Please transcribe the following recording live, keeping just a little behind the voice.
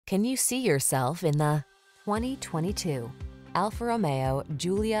Can you see yourself in the 2022 Alfa Romeo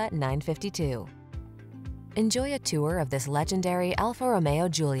Giulia 952? Enjoy a tour of this legendary Alfa Romeo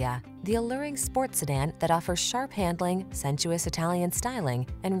Giulia, the alluring sports sedan that offers sharp handling, sensuous Italian styling,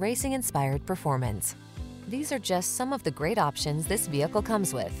 and racing-inspired performance. These are just some of the great options this vehicle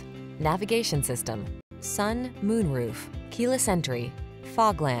comes with: navigation system, sun, moonroof, keyless entry,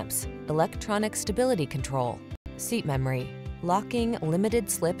 fog lamps, electronic stability control, seat memory, locking limited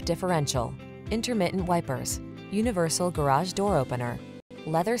slip differential, intermittent wipers, universal garage door opener,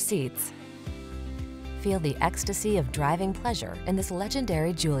 leather seats. Feel the ecstasy of driving pleasure in this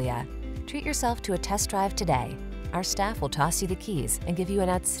legendary Giulia. Treat yourself to a test drive today. Our staff will toss you the keys and give you an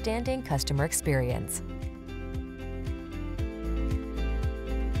outstanding customer experience.